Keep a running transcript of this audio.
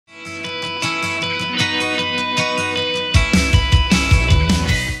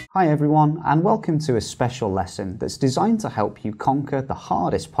Hi everyone, and welcome to a special lesson that's designed to help you conquer the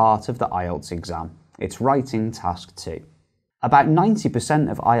hardest part of the IELTS exam. It's writing task 2. About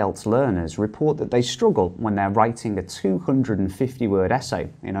 90% of IELTS learners report that they struggle when they're writing a 250-word essay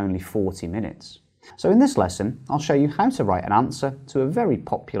in only 40 minutes. So in this lesson, I'll show you how to write an answer to a very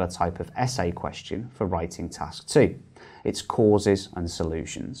popular type of essay question for writing task 2. It's causes and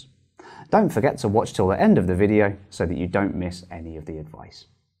solutions. Don't forget to watch till the end of the video so that you don't miss any of the advice.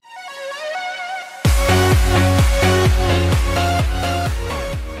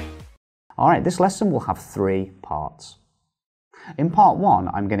 Alright, this lesson will have 3 parts. In part 1,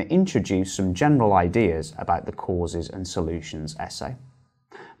 I'm going to introduce some general ideas about the causes and solutions essay.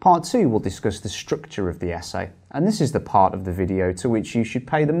 Part 2 will discuss the structure of the essay, and this is the part of the video to which you should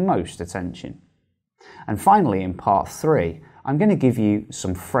pay the most attention. And finally, in part 3, I'm going to give you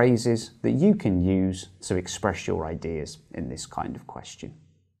some phrases that you can use to express your ideas in this kind of question.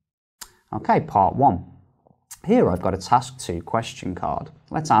 Okay, part 1. Here I've got a task 2 question card.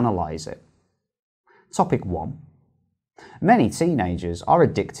 Let's analyse it. Topic 1. Many teenagers are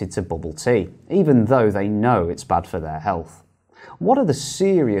addicted to bubble tea, even though they know it's bad for their health. What are the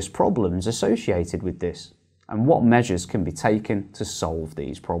serious problems associated with this? And what measures can be taken to solve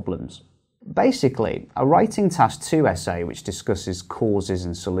these problems? Basically, a writing task 2 essay which discusses causes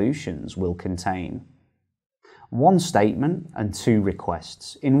and solutions will contain 1 statement and 2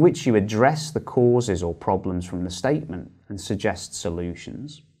 requests, in which you address the causes or problems from the statement and suggest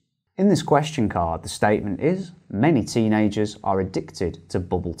solutions. In this question card, the statement is, many teenagers are addicted to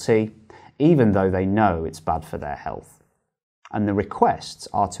bubble tea, even though they know it's bad for their health. And the requests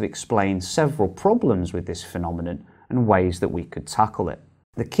are to explain several problems with this phenomenon and ways that we could tackle it.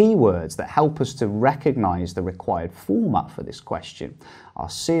 The key words that help us to recognise the required format for this question are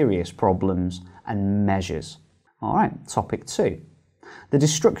serious problems and measures. Alright, topic 2. The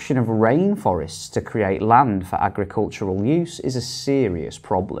destruction of rainforests to create land for agricultural use is a serious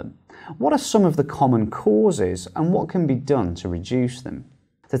problem. What are some of the common causes and what can be done to reduce them?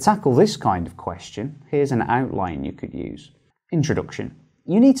 To tackle this kind of question, here's an outline you could use. Introduction.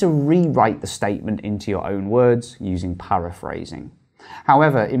 You need to rewrite the statement into your own words using paraphrasing.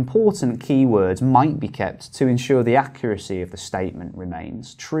 However, important keywords might be kept to ensure the accuracy of the statement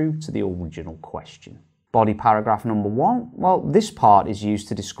remains true to the original question. Body paragraph number 1, well, this part is used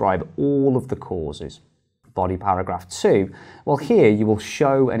to describe all of the causes. Body paragraph 2, well, here you will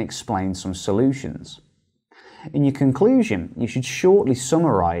show and explain some solutions. In your conclusion, you should shortly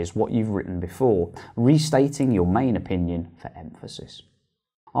summarise what you've written before, restating your main opinion for emphasis.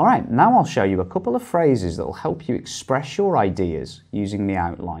 Alright, now I'll show you a couple of phrases that will help you express your ideas using the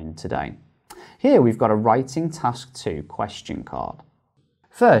outline today. Here we've got a writing task 2 question card.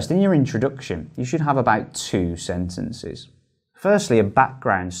 First, in your introduction, you should have about 2 sentences. Firstly, a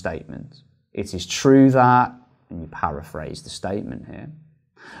background statement. It is true that, and you paraphrase the statement here.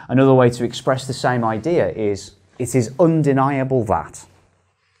 Another way to express the same idea is, it is undeniable that.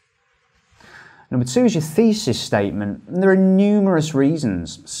 Number 2 is your thesis statement. There are numerous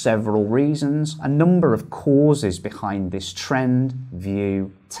reasons, several reasons, a number of causes behind this trend,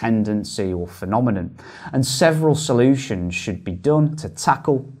 view, tendency or phenomenon, and several solutions should be done to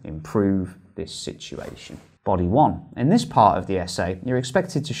tackle, improve this situation. Body 1. In this part of the essay, you're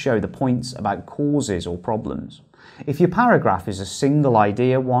expected to show the points about causes or problems. If your paragraph is a single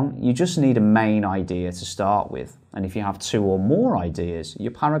idea one, you just need a main idea to start with. And if you have 2 or more ideas,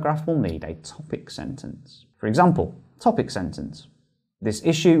 your paragraph will need a topic sentence. For example, topic sentence. This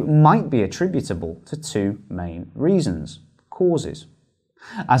issue might be attributable to 2 main reasons, causes,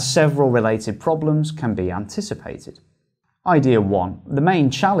 as several related problems can be anticipated. Idea 1. The main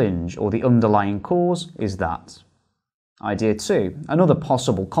challenge or the underlying cause is that. Idea 2. Another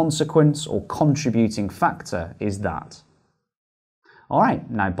possible consequence or contributing factor is that. Alright,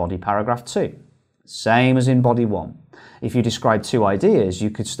 now body paragraph 2. Same as in body 1. If you describe 2 ideas,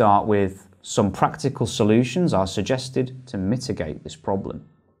 you could start with some practical solutions are suggested to mitigate this problem.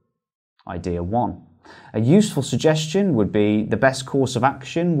 Idea 1. A useful suggestion would be the best course of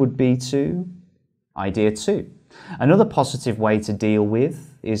action would be to. Idea 2. Another positive way to deal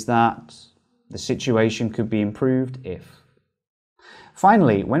with is that the situation could be improved if.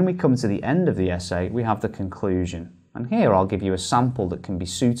 Finally, when we come to the end of the essay, we have the conclusion. And here I'll give you a sample that can be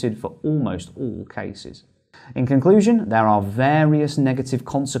suited for almost all cases. In conclusion, there are various negative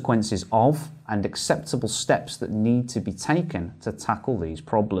consequences of and acceptable steps that need to be taken to tackle these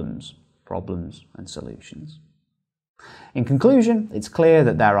problems and solutions. In conclusion, it's clear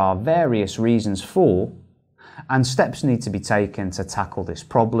that there are various reasons for and steps need to be taken to tackle this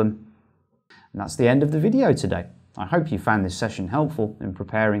problem. And that's the end of the video today. I hope you found this session helpful in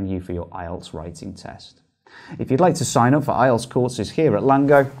preparing you for your IELTS writing test. If you'd like to sign up for IELTS courses here at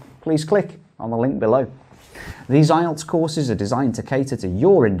LangGo, please click on the link below. These IELTS courses are designed to cater to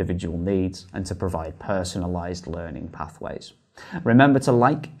your individual needs and to provide personalised learning pathways. Remember to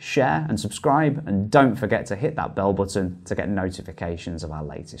like, share and subscribe, and don't forget to hit that bell button to get notifications of our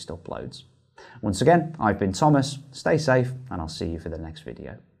latest uploads. Once again, I've been Thomas, stay safe, and I'll see you for the next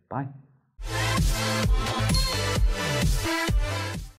video. Bye.